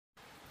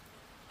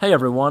Hey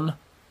everyone,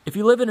 if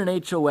you live in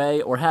an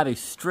HOA or have a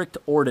strict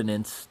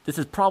ordinance, this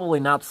is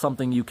probably not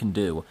something you can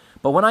do.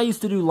 But when I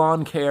used to do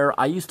lawn care,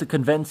 I used to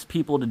convince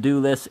people to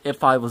do this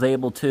if I was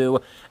able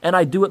to, and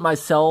I do it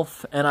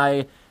myself, and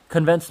I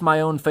convinced my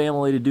own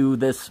family to do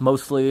this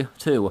mostly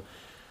too.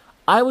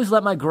 I always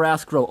let my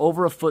grass grow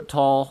over a foot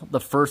tall the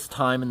first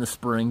time in the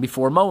spring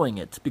before mowing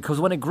it, because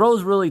when it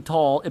grows really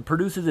tall, it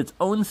produces its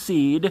own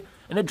seed,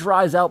 and it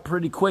dries out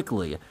pretty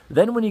quickly.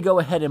 Then when you go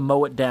ahead and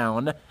mow it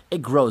down,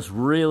 it grows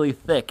really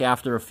thick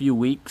after a few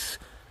weeks,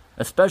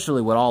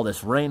 especially with all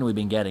this rain we've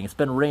been getting. It's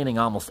been raining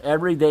almost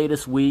every day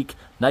this week,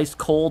 nice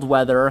cold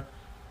weather,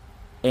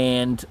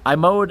 and I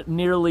mowed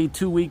nearly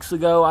 2 weeks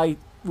ago, I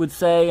would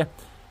say,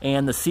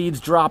 and the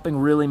seeds dropping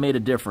really made a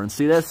difference.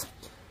 See this?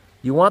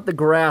 You want the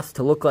grass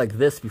to look like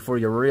this before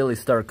you really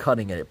start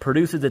cutting it. It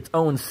produces its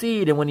own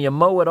seed, and when you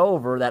mow it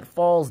over, that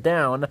falls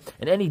down,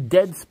 and any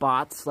dead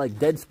spots, like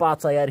dead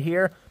spots I had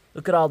here,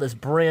 look at all this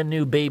brand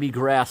new baby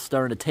grass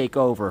starting to take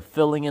over,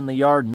 filling in the yard.